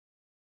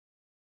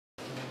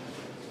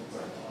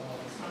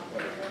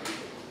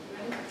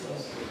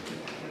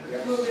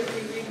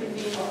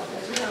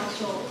as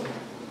council.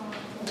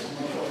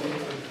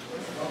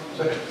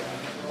 Second.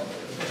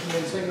 Motion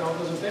made second, all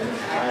those in favor?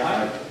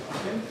 Aye.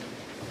 Okay.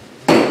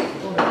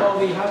 I'm going to call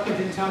the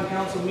Hopkinton Town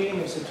Council meeting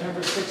of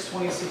September 6,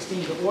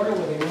 2016 to order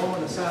with a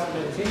moment of silent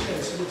meditation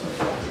and salute to the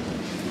flag.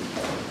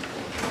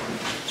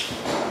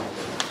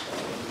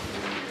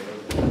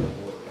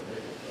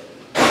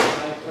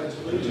 I pledge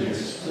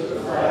allegiance to the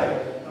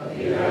flag of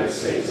the United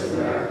States of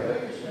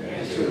America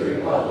and to the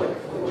republic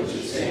for which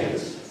it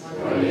stands,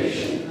 one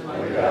nation,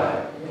 under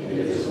God,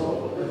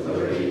 indivisible, with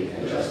liberty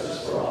and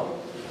justice for all.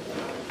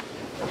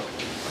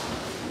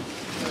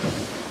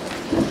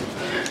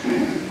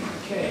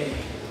 Okay.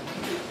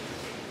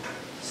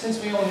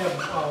 Since we only have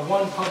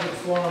one public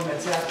forum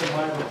that's after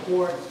my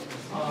report,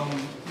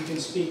 you can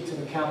speak to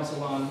the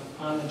council on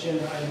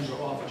agenda items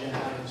or off agenda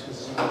items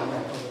because it's only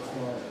one public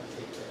forum.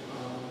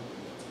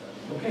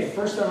 Okay,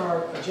 first on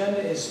our agenda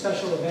is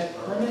special event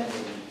permit.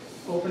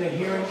 Open a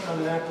hearing on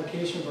an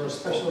application for a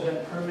special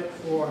event permit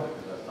for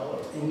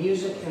a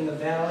Music in the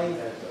Valley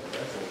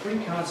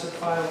free concert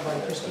filed by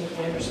Christine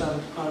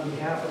Anderson on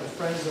behalf of the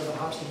Friends of the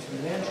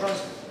Hopkinton Land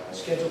Trust,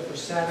 scheduled for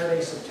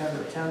Saturday,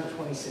 September 10,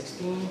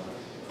 2016,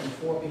 from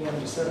 4 p.m.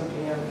 to 7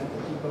 p.m. at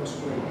the Depot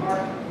Square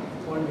Park,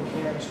 1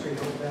 Mechanic Street,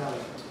 Rhode Valley.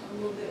 I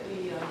move that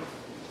we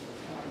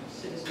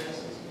sit as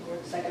licensing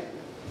board. Second.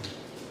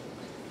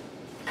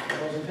 All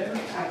those in favor?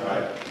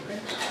 Aye. Okay.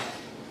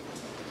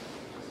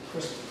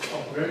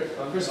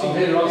 Christine, I'm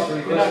here to ask for a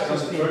request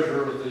as the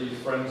treasurer of the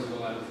Friends of the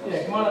Land Trust.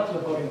 Yeah, come on up to the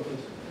podium, please.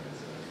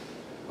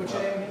 What's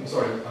your name again? I'm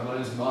sorry, my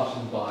name is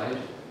Martin Bide.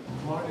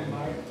 Martin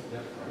Meyer.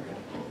 Yep, very good.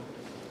 Do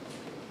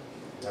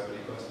you have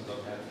any questions on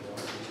that?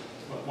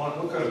 Mark,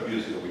 what kind of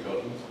music are we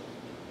talking?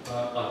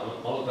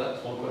 All of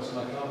that's one question I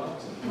can't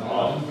answer.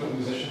 I'm good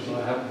musicians and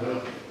I haven't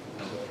heard.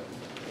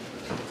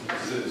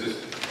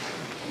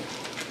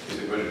 Is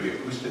it going to be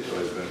acoustic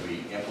or is it going to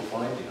be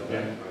amplified? You know?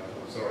 Yeah,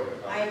 I'm sorry.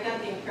 I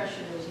got the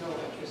impression there was no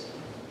electricity.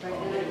 Right,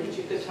 and I teach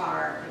you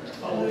guitar.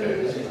 Oh,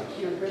 okay. Music,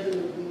 your rhythm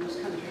and blues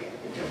country. Yeah,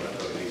 but I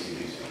thought it was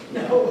AC/DC.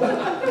 No.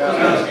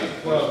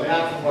 Well,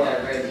 Not from what I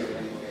read here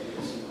anyway.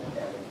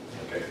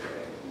 okay.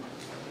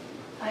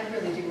 I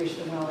really do wish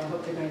them well. I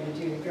hope they're going to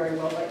do very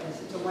well like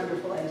this. It's a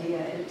wonderful idea,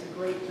 and it's a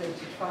great place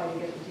to try to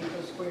get the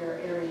Depot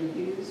Square area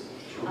used.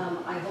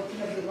 I hope you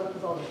have good luck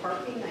with all the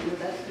parking. I know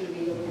that's going to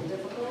be a little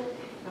difficult,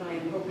 and I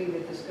am hoping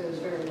that this goes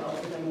very well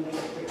for them and they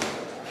get great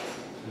work.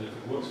 And if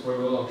it works very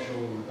well, I'm sure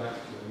we'll be back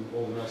to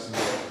all the rest of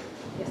the world.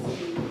 Yes,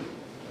 indeed.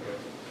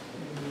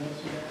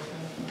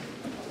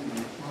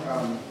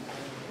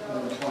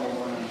 Number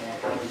 21 on the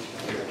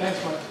application. Thanks,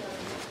 Mark.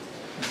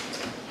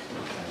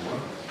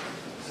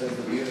 Says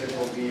the music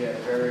will be at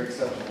very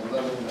acceptable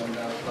level, no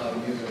doubt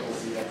loud music will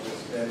be at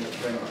this very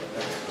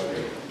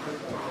friendly.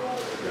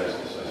 Yes,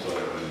 I saw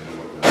that when you knew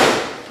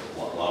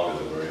what loud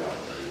is a very loud,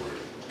 very word.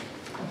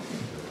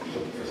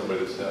 Somebody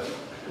that's deaf.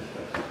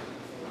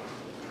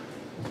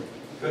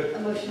 Good. A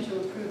motion to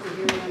approve the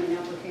hearing on an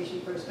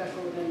application for a special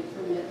event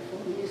permit for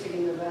Music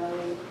in the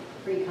Valley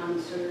free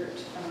concert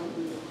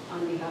on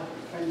behalf of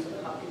Friends of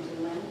the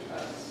Hopkinton Land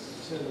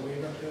Trust. So the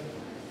waiver up there?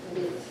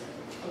 With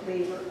a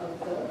waiver of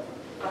the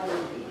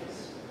filing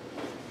fees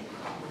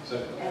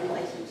Second. and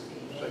license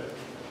fees. Second.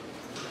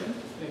 Okay,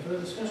 any further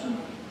discussion?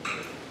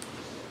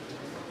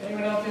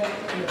 Anyone out there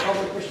in the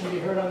public wishing to be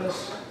heard on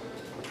this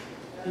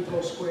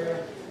Depot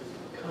Square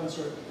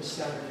concert this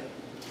Saturday?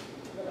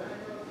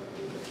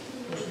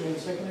 Motion made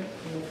seconded.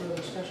 Any further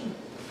discussion?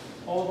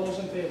 All those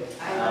in favor?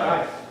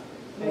 Aye.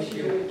 Thank Motion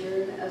you. to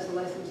adjourn as the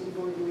licensing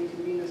board and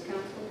reconvene as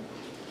council.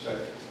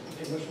 Second.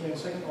 Okay, motion made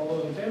second. All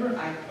those in favor?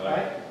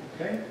 Aye.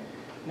 Okay.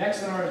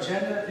 Next on our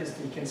agenda is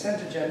the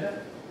consent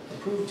agenda.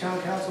 Approved town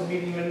council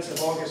meeting minutes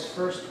of August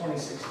 1st,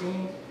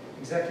 2016.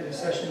 Executive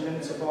session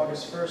minutes of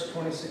August 1st,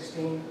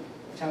 2016.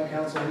 Town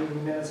council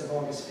meeting minutes of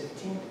August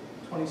 15th,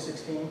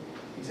 2016.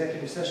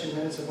 Executive session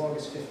minutes of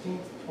August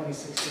 15th,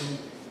 2016.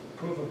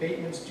 Approve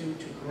abatements due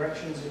to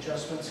corrections,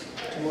 adjustments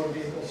to motor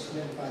vehicles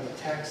submitted by the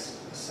tax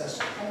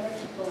assessor. I'd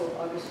like to pull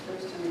August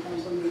 1st town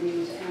council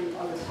meetings and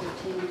August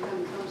 15th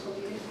town council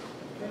meetings.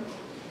 Okay.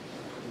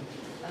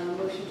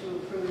 Motion to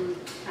approve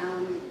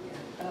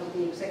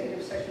the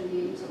executive session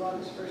meetings of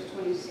August 1st,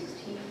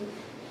 2016,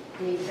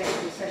 the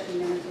executive session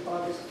minutes of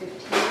August 15th,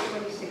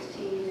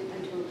 2016,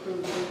 and to approve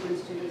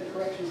abatements due to the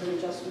corrections and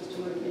adjustments to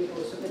motor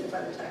vehicles submitted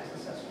by the tax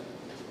assessor.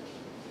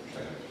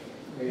 Second.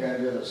 We're going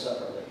to do this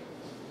separately,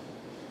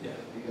 Yeah.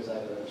 because I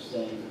would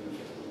abstain from the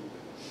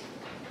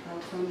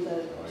 15. From the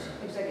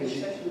yeah. executive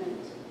session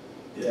minutes.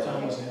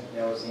 Tom wasn't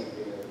here. That was the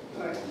agreement.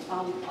 All right,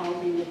 I'll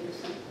read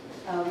this one.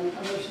 A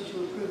motion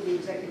to approve the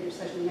executive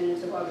session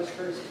minutes of August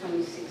 1st,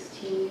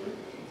 2016,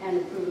 and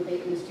approve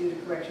abatements due to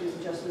corrections,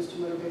 adjustments to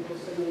motor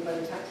vehicles submitted by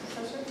the tax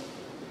assessor.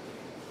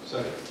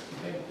 Second.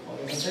 Okay, all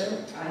those in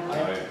favor?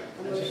 Aye.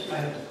 A motion, I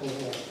have to pull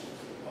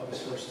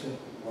August 1st too.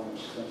 One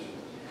abstention.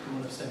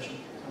 One abstention.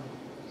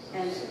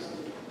 and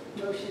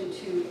motion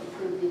to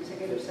approve the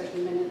executive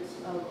session minutes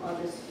of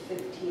August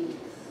 15th.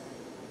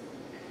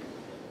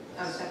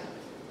 Second.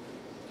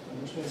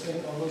 Motion is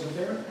second. All those in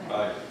favor?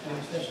 Aye. Any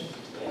abstentions?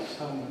 Yes.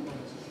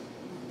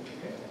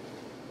 Okay.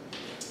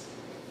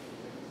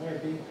 All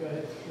right, B, go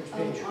ahead, which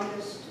page?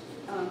 August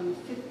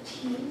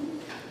 15,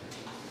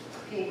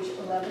 page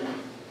 11.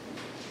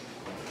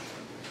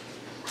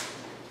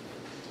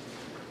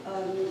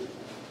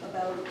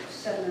 About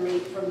 7 or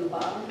 8 from the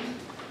bottom.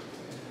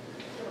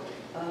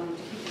 To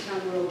keep the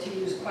town world to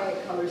use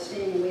quiet colors,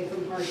 staying away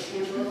from harsh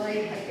amber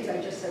light. I think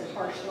I just said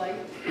harsh light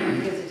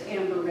because it's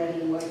amber, red,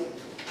 and white.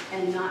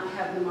 And not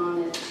have them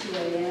on at 2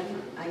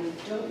 a.m. I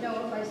don't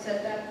know if I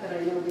said that, but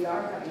I know we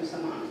are having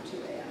some on at 2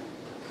 a.m.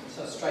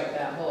 So strike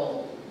that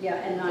whole, Yeah,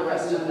 and not The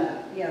rest have of them-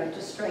 that. Yeah,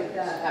 just strike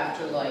that.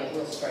 after light,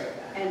 we'll strike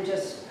that. And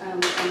just,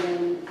 and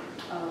then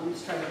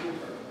strike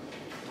amber.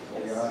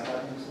 We are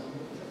having some.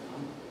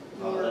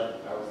 Your-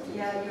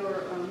 Yeah,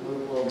 your,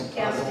 We'll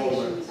gas I'll go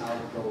over- stations. I'll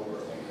go over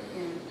it.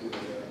 Yeah. Do the,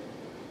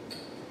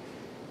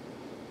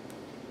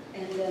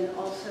 and then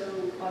also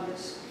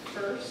August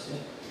 1st.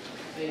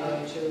 Are you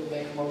going to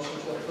make a motion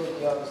to approve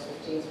the August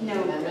 15th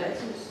No, amendment? I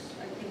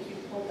think you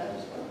pulled that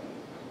as well.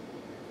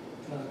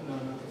 No,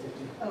 not the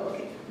 15. Oh,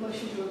 okay.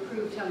 Motion to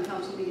approve town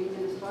council meeting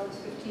minutes of August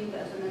 15th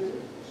as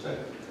amended.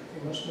 Second.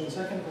 Okay, motion made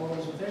second, all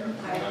those in favor?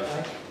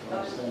 Aye. no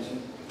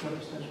abstention. No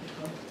abstention,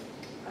 no?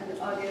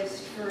 On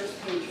August 1st,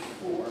 page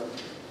 4.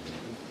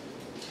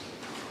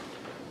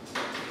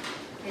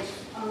 It's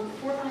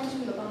 4 lines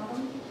from the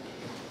bottom.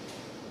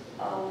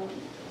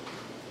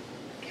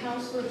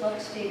 Councilor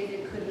Buck stated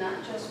it could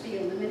not just be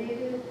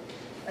eliminated.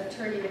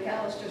 Attorney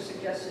McAllister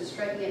suggested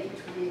striking it,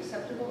 which would be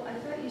acceptable. I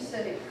thought you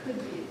said it could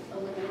be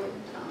eliminated,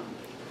 Tom.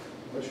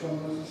 Which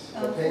one was this?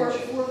 What Four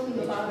page? from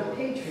the bottom,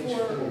 page Page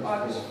 4, four.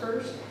 August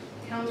 1st.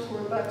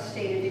 Councilor Buck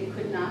stated it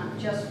could not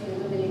just be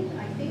eliminated.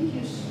 I think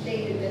you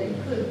stated that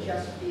it could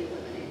just be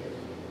eliminated.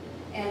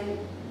 And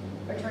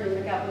Attorney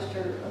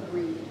McAllister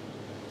agreed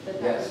that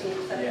that Yes, would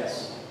be acceptable.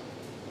 yes.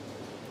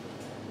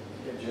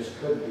 It just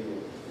could be.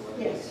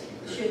 Yes,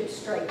 should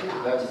strike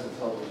not. That was the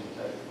total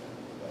type.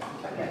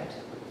 Correct.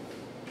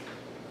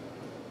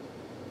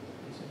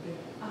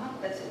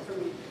 That's it for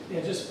me.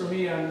 Yeah, just for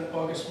me on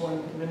August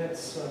 1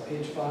 minutes,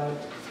 page 5,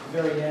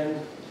 very end,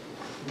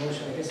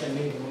 motion, I guess I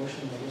made the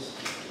motion, I guess.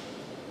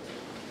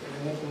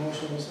 Did I make the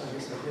motion, I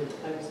guess I did.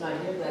 I was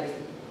not here that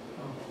evening,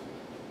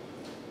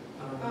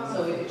 Oh.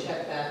 so we could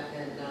check that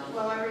and,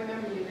 Well, I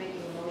remember you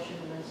making a motion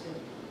and I said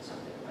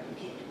something about you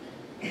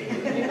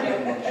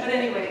can't. But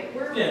anyway,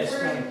 we're, Yeah, it's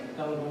we're,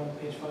 down the bottom,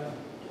 page 5.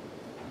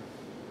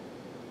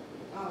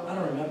 I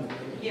don't remember.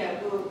 yeah,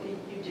 well, you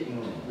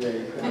didn't. Yeah,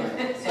 you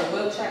could. so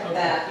we'll check Okay.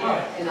 that All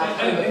right. in I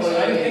October. didn't think so,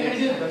 I didn't think I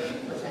did, before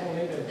but that's all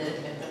maybe.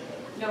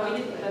 No, we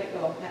didn't let it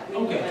go. Pat. We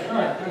didn't Okay, let it all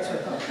right, go. that's what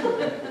I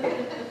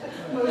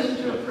thought. Motion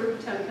to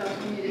approve town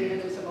council meeting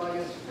minutes of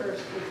August 1st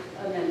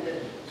is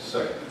amended.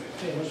 Second.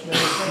 Okay, motion made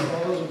second,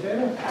 all those in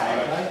favor?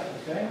 Aye.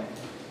 Okay,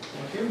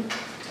 thank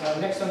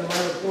you. Next on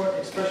my report,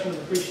 expression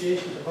of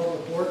appreciation to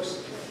Public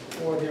Works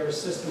for their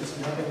assistance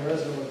in helping the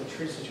resident with the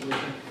tree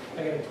situation.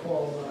 I got a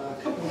call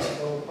a couple weeks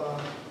ago,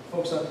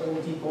 folks up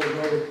Old Depot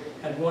Road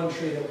had one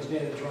tree that was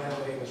near the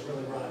driveway, it was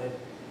really rotted,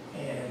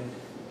 and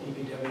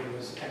DPW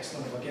was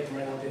excellent about getting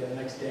right out there the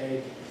next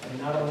day, and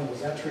not only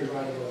was that tree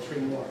rotted, there were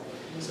 3 more,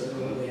 so they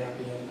were really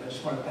happy, and I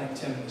just want to thank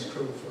Tim and his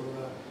crew for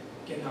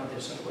getting out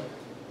there so quick.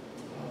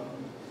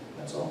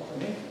 That's all for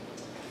me.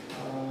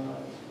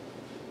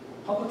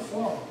 Public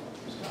forum,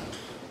 Scott.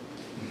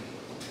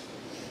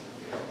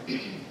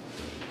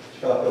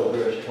 Scott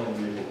Billhurst, 20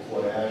 Maple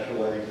Court,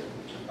 Ashaway.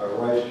 I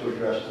rise to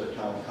address the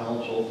town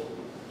council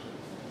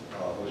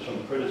with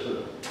some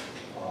criticism.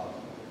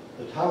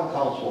 The town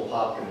council of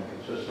Hopkinton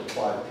consists of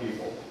 5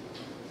 people,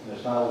 and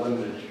it's not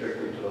limited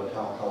strictly to the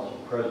town council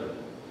president.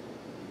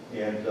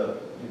 And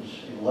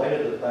in light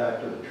of the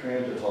fact of the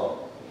transit hub,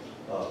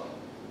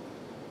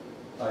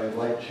 I'd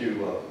like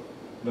to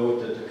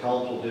note that the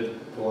council did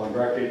go on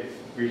record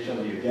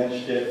recently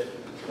against it,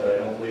 that I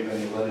don't believe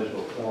any letters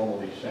were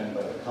formally sent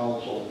by the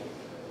council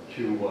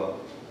to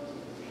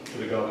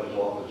the governor's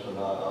office, and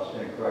I'll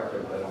stand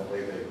corrected, but I don't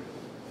believe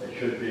they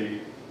should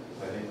be.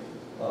 I think,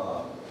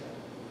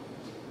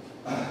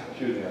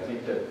 excuse me, I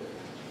think that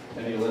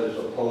any letters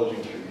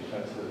opposing should be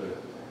sent to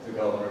the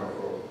governor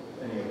or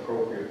any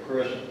appropriate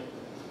person.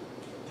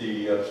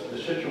 The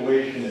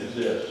situation is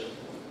this.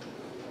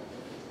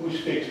 Who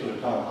speaks for the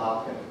town of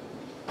Hopkinton?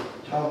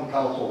 Town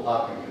council of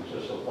Hopkinton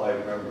consists of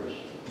 5 members,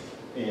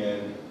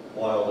 and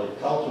while the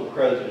council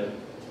president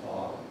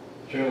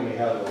generally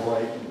has a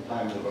right in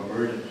times of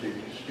emergency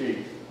to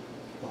speak,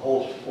 the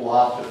whole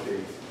philosophy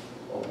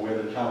of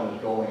where the town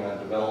is going on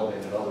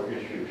development and other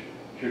issues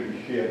should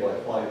be shared by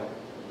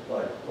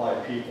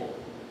five people.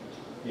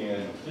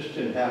 And this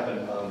didn't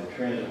happen on the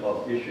transit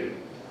hub issue.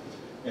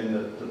 And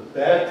the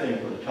bad thing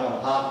for the town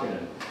of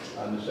Hopkinton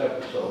on this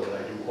episode, and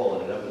I do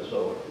call it an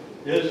episode,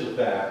 is the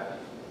fact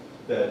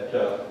that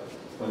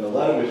when the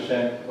letter was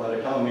sent by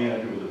the town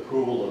manager with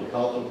approval of the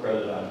council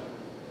president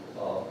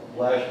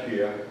last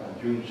year,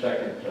 on June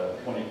 2nd,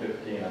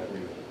 2015, I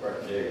believe is the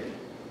correct date,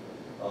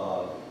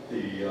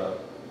 the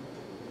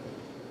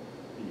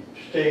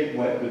state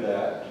went with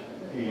that,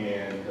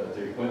 and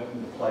they went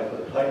and applied for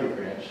the Tiger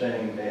Grant,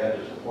 saying they had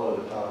the support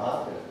of the town of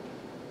Hopkinton.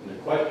 And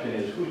the question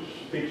is, who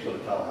speaks for the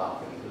town of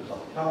Hopkinton? does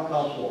the town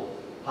council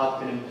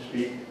Hopkinton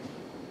speak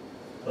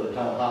for the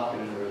town of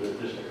Hopkinton, or is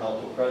it just the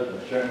council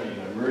president? Certainly in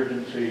an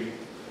emergency,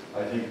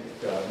 I think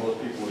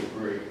most people would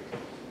agree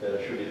that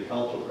it should be the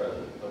council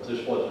president, but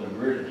this was an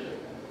emergency.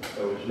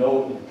 There was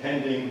no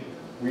impending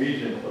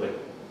reason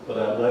for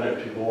that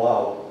letter to go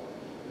out.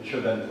 It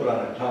should have been put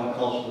on a town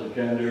council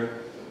agenda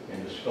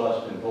and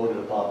discussed and voted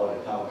upon by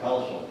the town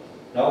council.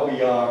 Now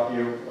we are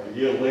here a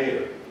year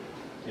later,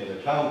 and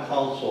the town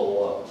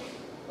council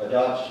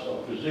adopts a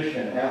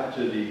position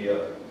after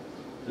the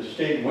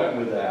state went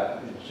with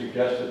that and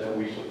suggested that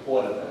we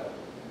supported that.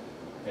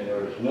 And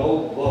there was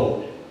no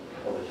vote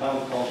of the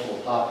town council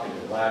of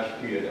Hopkinton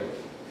last year that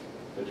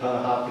the town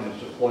of Hopkinton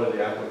supported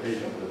the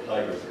application for the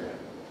Tiger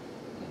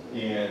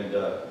Grant. And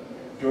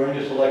during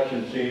this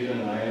election season,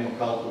 and I am a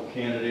council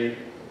candidate,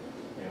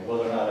 and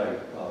whether or not I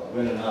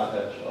win or not,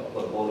 that's up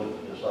for the voters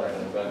to decide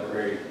on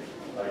November 8th.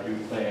 I do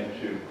plan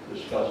to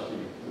discuss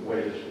the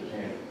way this was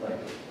handled.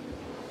 Thank you.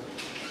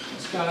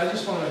 Scott, I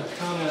just want to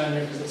comment on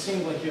it because it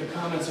seemed like your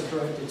comments are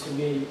directed to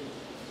me.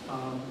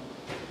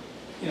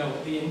 You know,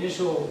 the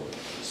initial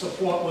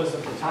support was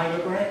of the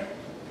Tiger Grant,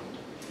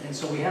 and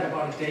so we had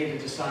about a day to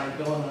decide.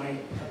 Bill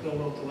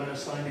wrote the letter,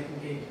 signed it,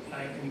 and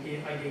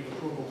I gave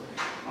approval.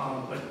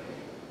 But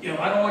you know,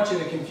 I don't want you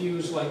to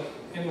confuse, like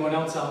anyone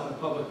else out in the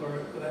public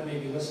or that may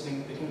be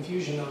listening, the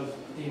confusion of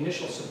the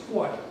initial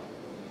support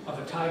of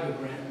a Tiger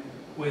Grant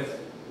with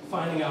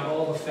finding out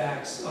all the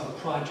facts of a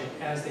project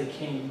as they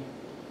came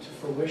to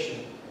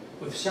fruition,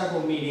 with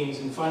several meetings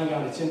and finding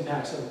out its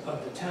impacts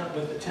of the town,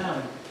 with the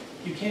town.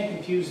 You can't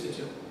confuse the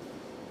two.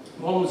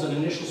 One was an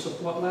initial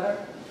support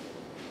letter.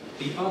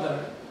 The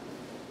other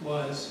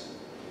was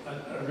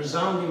a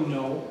resounding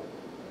no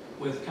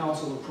with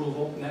council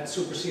approval, and that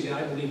superseded,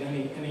 I believe,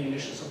 any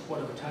initial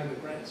support of a Tiger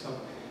Grant. So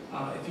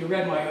if you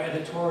read my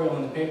editorial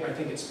in the paper, I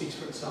think it speaks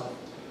for itself.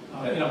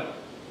 You know,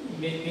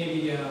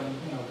 maybe, you know,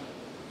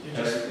 you're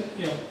just,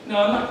 you know,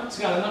 no, I'm not,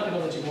 Scott, I'm not going to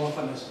let you go off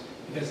on this,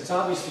 because it's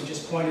obviously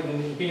just pointed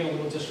and you're being a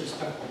little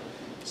disrespectful.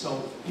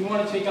 So if you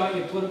want to take out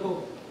your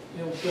political,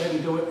 you know, go ahead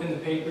and do it in the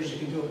papers, you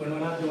can do it, but we're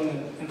not doing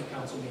it in the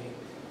council meeting.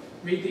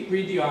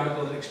 Read the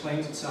article that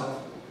explains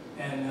itself,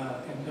 and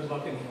good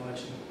luck in the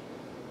election.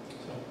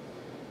 So,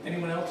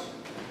 anyone else?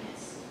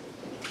 Yes.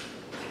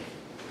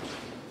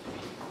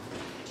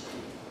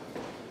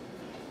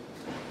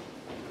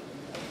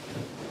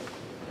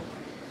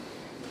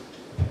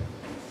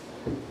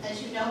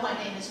 As you know, my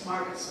name is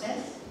Margaret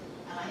Smith,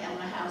 and I own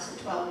a house at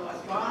 12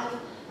 North Drive.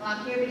 And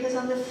I'm here because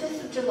on the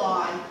 5th of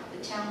July,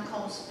 the town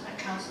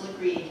council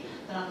agreed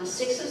that on the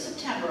 6th of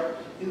September,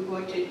 we were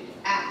going to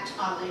act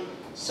on the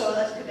soil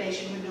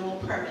excavation renewal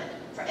permit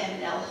for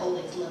M&L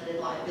Holdings Limited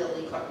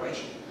Liability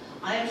Corporation.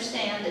 I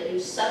understand that you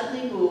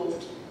suddenly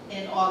moved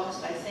in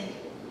August, I think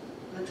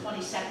the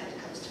 22nd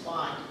comes to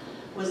mind,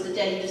 was the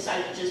day you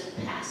decided to just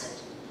pass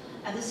it.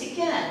 And this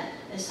again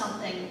is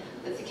something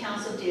that the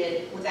council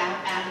did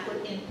without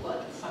adequate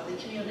input from the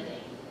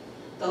community.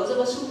 Those of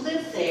us who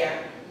live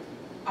there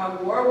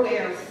are more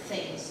aware of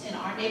things in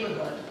our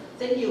neighborhood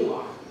than you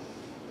are.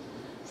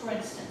 For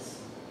instance,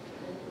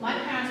 my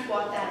parents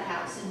bought that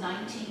house in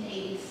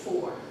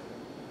 1984.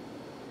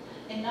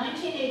 In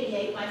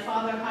 1988, my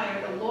father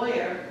hired a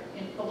lawyer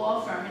in a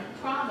law firm in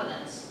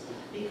Providence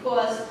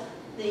because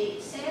the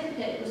sand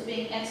pit was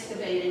being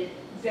excavated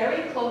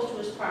very close to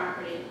his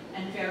property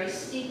and very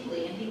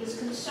steeply, and he was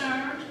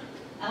concerned,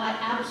 and I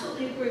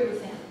absolutely agree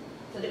with him,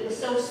 that it was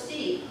so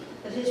steep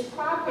that his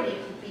property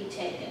could be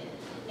taken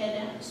in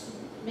a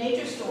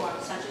major storm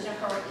such as a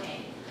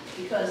hurricane,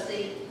 because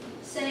the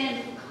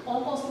sand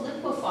almost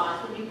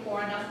liquefies when you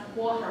pour enough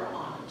water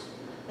on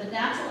it. The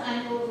natural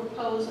angle of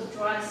repose of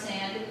dry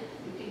sand,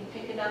 you can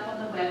pick it up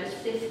on the web, is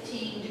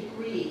 15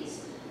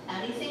 degrees.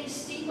 Anything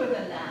steeper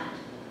than that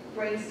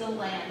brings the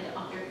land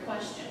under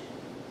question.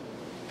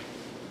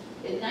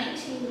 In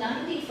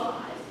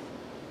 1995,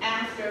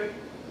 after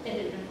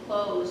it had been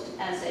closed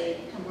as a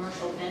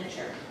commercial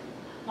venture,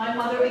 my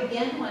mother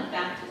again went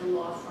back to the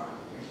law firm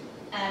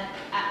and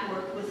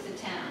worked with the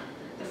town.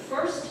 The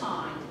first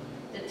time,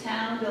 the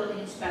town building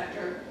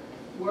inspector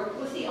worked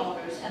with the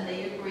owners, and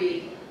they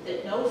agreed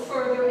that no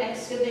further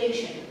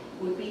excavation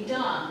would be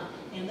done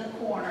in the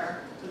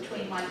corner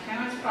between my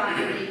parents'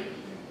 property,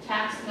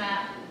 tax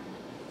map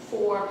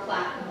 4,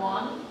 plat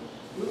 1,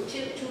 Route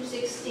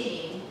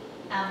 216,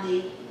 and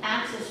the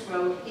access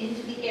road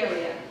into the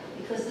area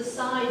because the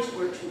sides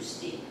were too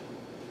steep.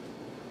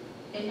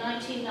 In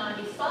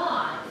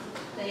 1995,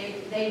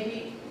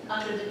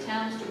 under the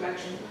town's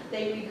direction,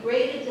 they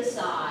regraded the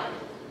side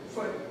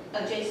for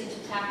adjacent to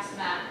tax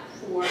map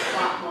 4,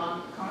 plot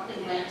 1,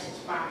 currently Lance's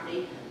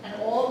property, and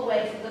all the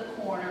way from the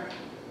corner,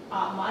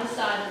 my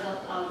side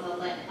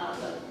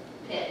of the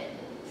pit,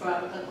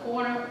 from the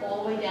corner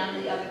all the way down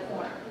to the other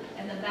corner.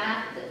 And the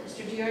map that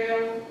Mr.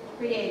 Dirio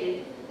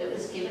created that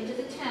was given to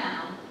the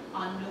town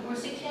on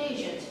numerous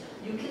occasions,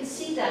 you can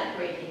see that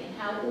grading and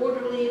how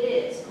orderly it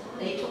is.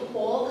 They took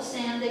all the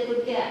sand they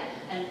could get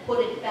and put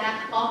it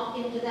back up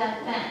into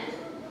that bank.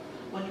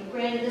 when you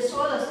granted the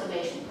soil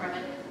excavation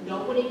permit,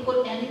 nobody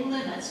put any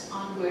limits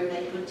on where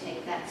they could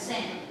take that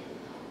sand.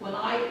 When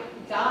I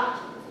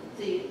got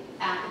the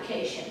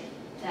application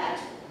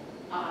that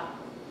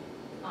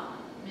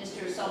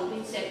Mr.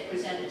 Solowitz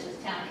presented to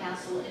the town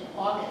council in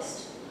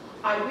August,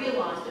 I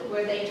realized that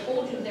where they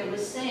told you there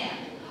was sand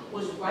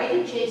was right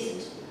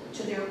adjacent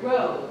to their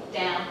road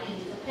down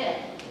into the pit.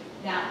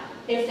 Now,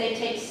 if they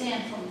take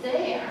sand from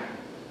there,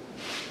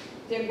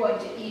 they're going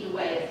to eat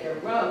away at their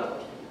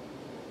road.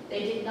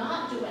 They did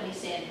not do any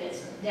sand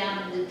pits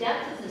down in the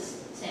depth of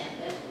this sand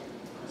pit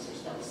because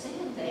there's no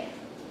sand there.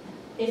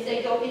 If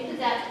they go into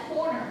that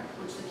corner,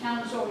 which the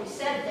town has already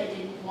said they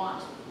didn't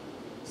want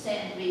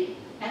sand to be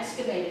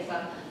excavated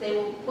from, they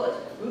will put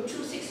Route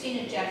 216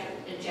 in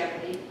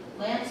jeopardy,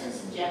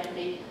 Lansing's in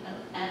jeopardy,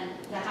 and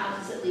the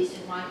houses, at least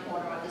in my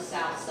corner, on the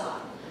south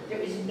side. There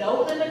is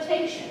no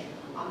limitation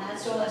on that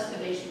soil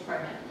excavation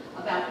permit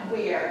about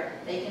where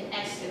they can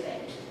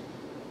excavate.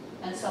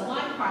 And so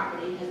my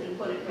property has been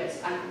put at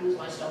risk. I could lose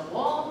my stone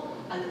wall,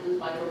 I could lose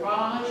my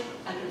garage,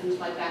 I could lose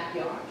my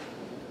backyard.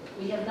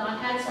 We have not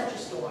had such a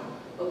storm,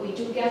 but we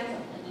do get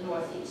them in the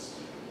Northeast.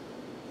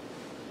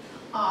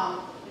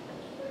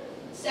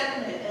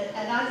 Secondly,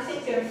 and I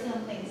think there are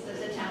some things that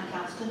the town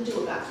council can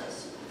do about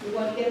this. We're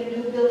going to get a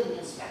new building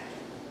inspector,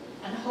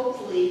 and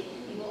hopefully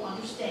he will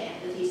understand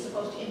that he's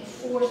supposed to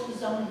enforce the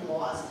zoning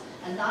laws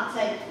and not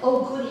say,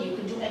 oh goody, you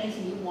can do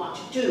anything you want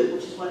to do,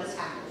 which is what has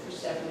happened for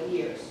several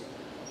years.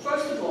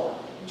 First of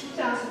all, in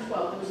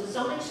 2012, there was a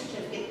zoning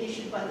certificate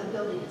issued by the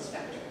building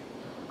inspector.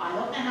 I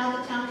don't know how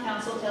the town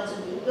council tells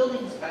a new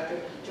building inspector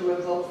to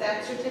revoke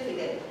that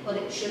certificate, but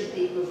it should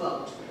be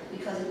revoked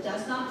because it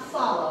does not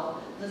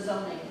follow the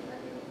zoning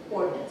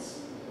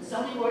ordinance. The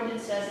zoning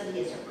ordinance says that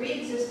he has a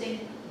pre-existing,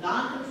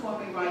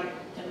 non-conforming right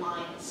to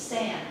mine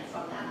sand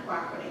from that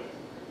property.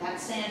 That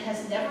sand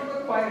has never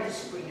required a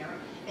screener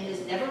and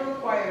has never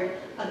required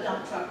a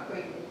dump truck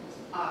bring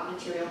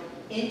material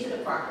into the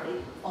property,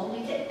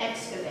 only to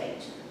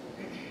excavate.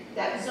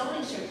 That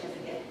zoning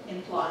certificate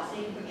implies that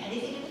he can bring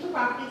anything into the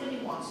property that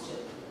he wants to,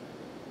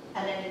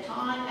 at any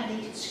time, and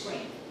he can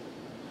screen.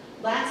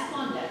 Last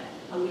Monday,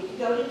 a week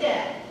ago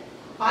today,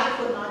 I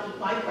could not eat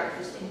my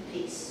breakfast in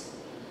peace.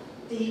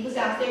 He was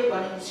out there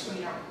running the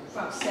screener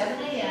from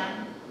 7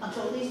 a.m.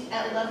 until at least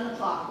at 11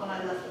 o'clock when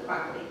I left the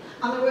property.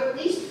 And there were at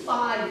least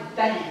 5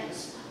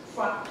 bangs,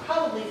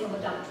 probably from a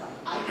dump truck.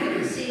 I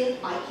couldn't see it,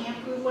 I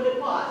can't prove what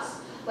it was,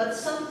 but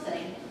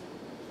something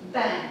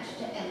banged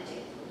to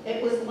empty.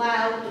 It was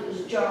loud, it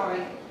was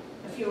jarring.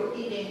 If you were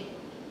eating,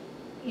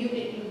 you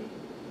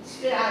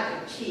spit out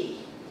your tea.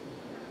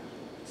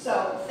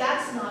 So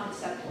that's not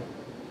acceptable.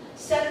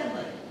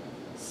 Secondly,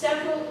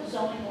 several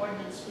zoning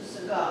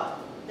ordinances ago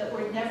that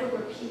were never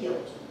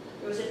repealed,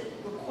 there was a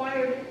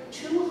required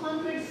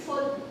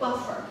 200-foot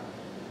buffer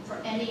for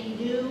any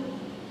new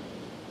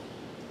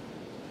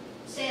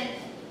sand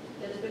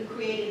that has been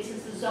created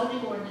since the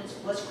zoning ordinance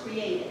was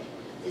created.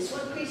 This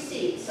one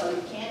precedes, so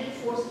you can't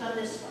enforce it on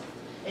this one.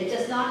 It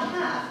does not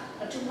have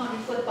a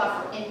 200-foot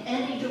buffer in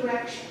any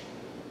direction.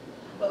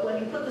 But when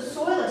you put the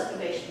soil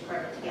excavation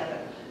permit together,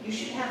 you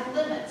should have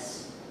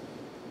limits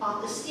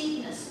on the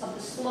steepness of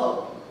the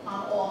slope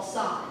on all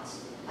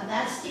sides. And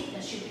that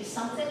steepness should be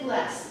something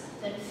less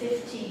than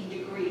 15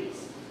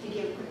 degrees to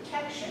give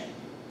protection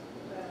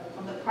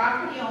from the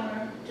property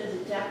owner to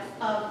the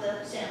depth of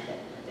the sand pit.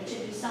 It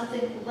should be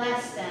something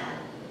less than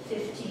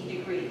 15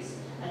 degrees.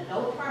 And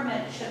no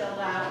permit should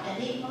allow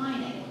any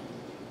mining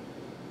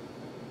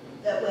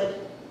that would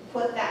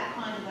put that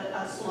kind of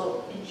a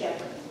slope in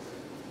jeopardy.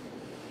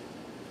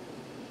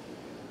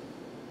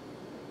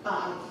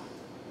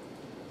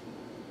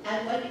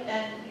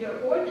 And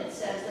your ordinance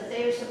says that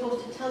they are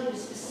supposed to tell you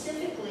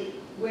specifically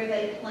where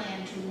they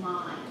plan to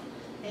mine.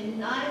 In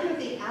neither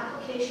the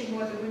application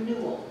nor the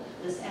renewal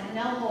does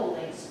M&L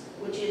Holdings,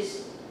 which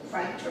is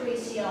Frank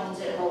Teresi owns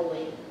it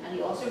wholly, and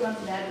he also runs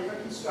Mad River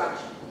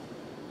Construction.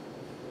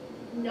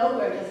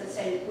 Nowhere does it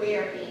say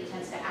where he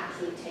intends to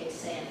actually take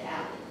sand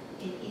out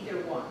in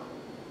either one.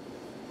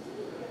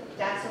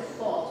 That's a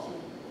fault.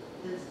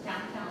 The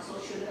town council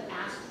should have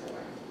asked for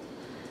it.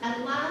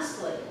 And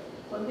lastly,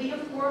 when we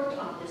have worked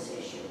on this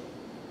issue,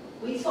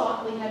 we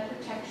thought we had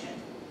protection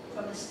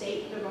from the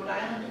state, the Rhode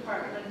Island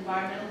Department of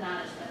Environmental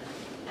Management,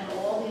 and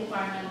all the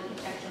environmental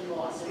protection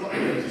laws. And what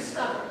we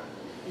discovered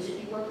is that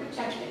you were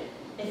protected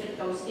if it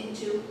goes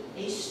into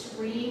a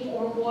stream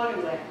or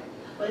waterway.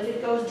 But if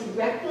it goes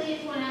directly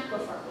into an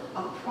aquifer,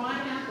 a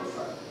prime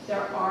aquifer,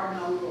 there are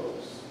no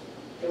rules.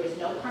 There is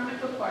no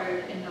permit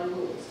required and no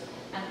rules.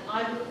 And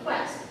I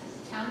request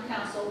that the town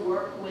council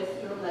work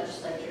with your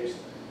legislatures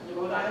and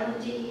the Rhode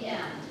Island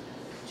DEM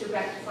to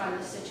rectify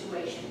the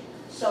situation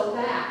so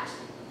that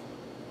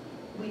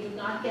we do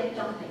not get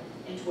dumping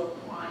into a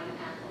prime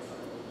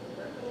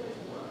aquifer.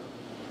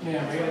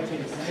 Yeah, I gotta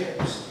take a break.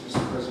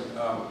 Mr. President,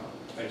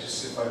 I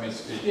just, if I may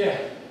speak. Yeah.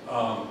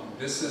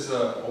 This is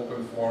an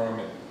open forum,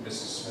 and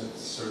Mrs. Smith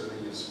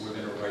certainly is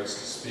within her rights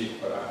to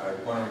speak, but I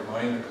want to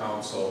remind the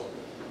council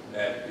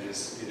that it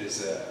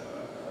is a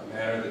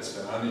matter that's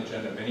been on the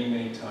agenda many,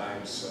 many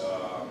times.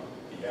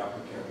 the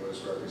applicant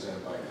was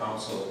represented by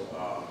counsel.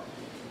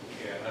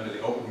 And under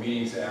the Open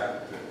Meetings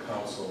Act, the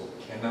council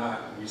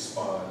cannot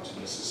respond to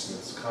Mrs.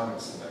 Smith's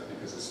comments tonight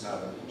because it's not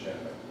on the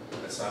agenda.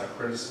 That's not a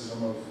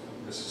criticism of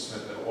Mrs.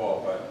 Smith at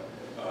all, but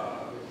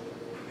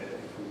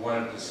if we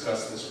wanted to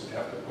discuss this, we'd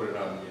have to put it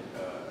on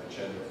the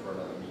agenda for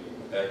another meeting.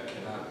 But that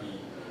cannot be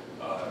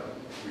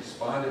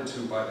responded to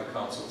by the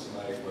council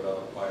tonight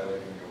without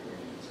violating the Open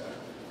Meetings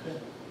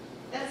Act.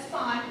 That's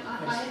fine,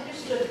 I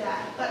understood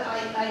that, but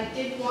I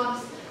did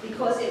want,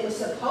 because it was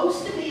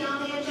supposed to be on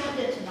the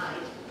agenda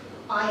tonight,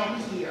 I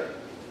am here.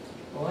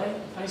 Well,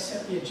 I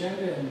set the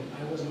agenda and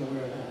I wasn't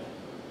aware of that.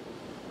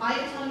 I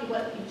am telling you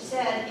what you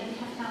said in the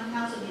town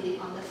council meeting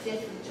on the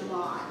 5th of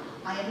July.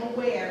 I am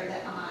aware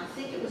that on, I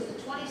think it was the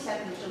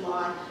 22nd of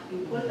July,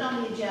 you put it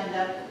on the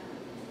agenda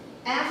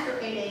after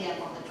 8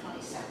 a.m. on the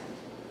 22nd.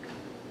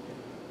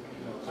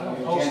 I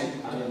don't post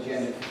it. On the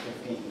agenda for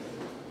 15.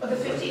 Oh, the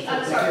 15th,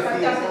 I'm sorry,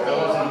 I got the date.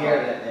 I wasn't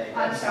here that day.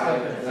 I'm sorry.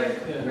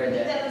 Yeah. Read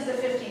that. That was the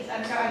 15th,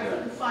 I'm sorry, I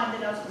couldn't find the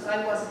notes because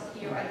I wasn't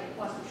here, I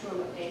wasn't sure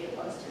what date it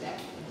was today.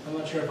 I'm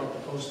not sure about the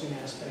posting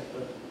aspect,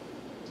 but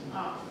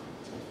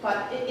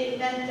But it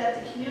meant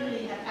that the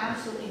community had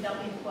absolutely no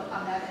input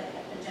on that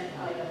agenda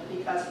item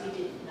because we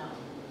didn't know,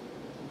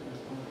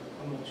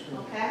 I'm not sure.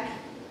 okay?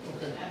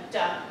 Okay, And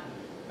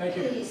thank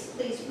you.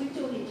 please, we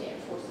do need to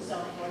enforce the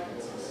zoning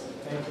ordinances.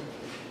 Thank you.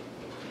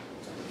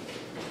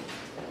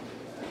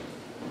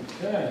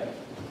 Okay.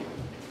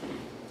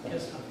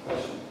 Yes, ma'am.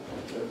 Question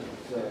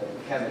to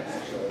Kevin,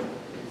 actually,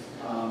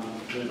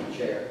 through the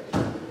chair.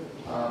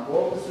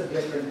 What was the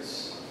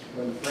difference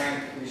when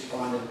Frank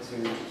responded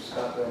to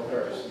Scottville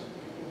Hurst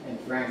and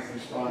Frank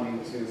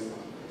responding to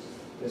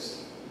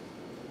this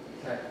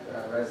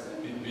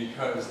resident?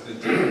 Because the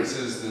difference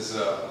is there's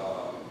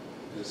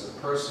a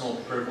personal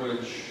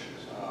privilege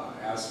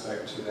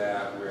aspect to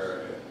that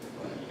where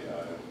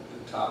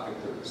the topic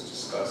that was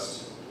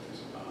discussed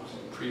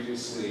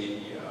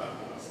previously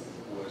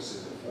was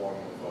in the form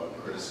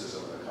of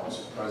criticism of the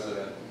council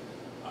president.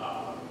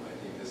 I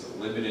think there's a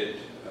limited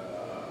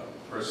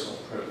personal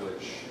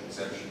privilege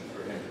exemption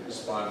for him to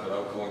respond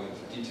without going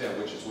into detail,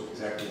 which is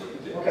exactly what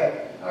he did.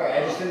 Okay, all right,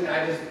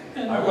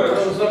 I I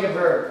would've- was looking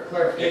for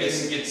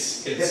clarification,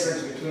 It's the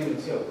difference between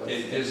the two.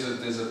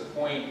 there's a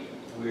point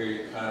where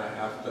you kind of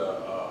have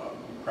to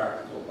be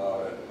practical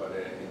about it, but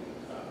in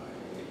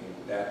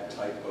that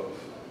type of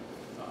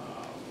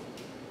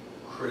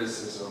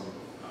criticism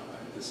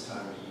at this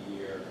time of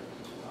year,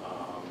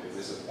 it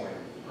is a point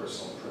of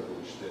personal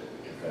privilege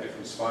that if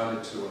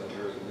responded to in a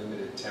very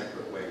limited,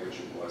 temperate way, which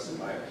it was in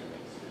my opinion,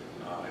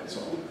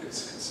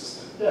 it's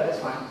consistent. Yeah, that's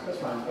fine, that's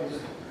fine. I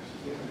just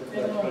looking for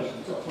Yeah, no,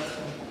 clarification. good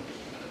question.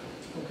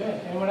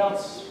 Okay, anyone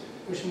else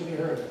wishing to be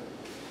heard?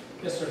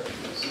 Yes, sir.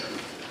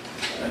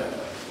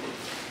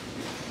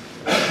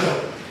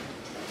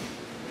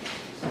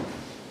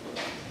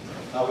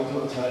 How we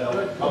doing tonight?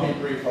 I'll be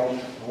brief. I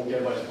won't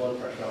get everybody's blood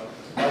pressure up.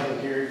 Michael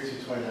Geary,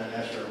 229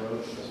 Ashford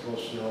Road, Ms.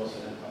 Bush Mills,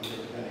 and I'm the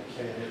independent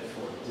candidate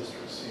for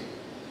District C.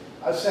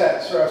 I've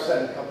sat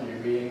in a couple of your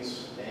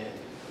meetings, and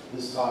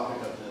this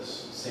topic of this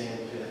sand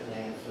pit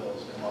landfill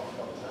has come up a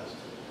couple times.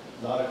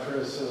 Not a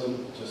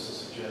criticism, just a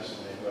suggestion.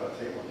 Maybe we ought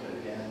to take a look at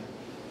it again.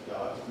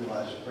 I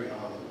realize you're bringing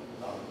on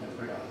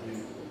a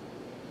new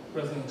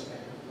Resident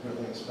inspector.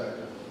 building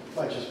inspector.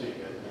 Might just be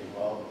good. Maybe,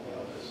 well,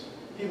 because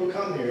people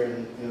come here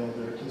and,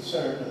 they're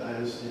concerned, and I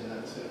understand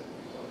that too.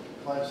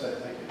 So, like I said,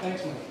 thank you.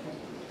 Thanks, Mike.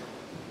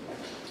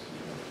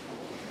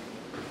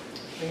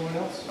 Anyone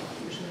else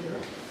wishing to be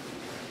heard?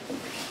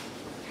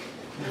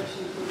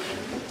 Motion to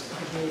adjourn.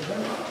 Motion to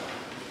adjourn.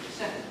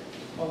 Second.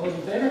 All those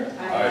in favor?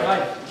 Aye.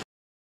 Aye.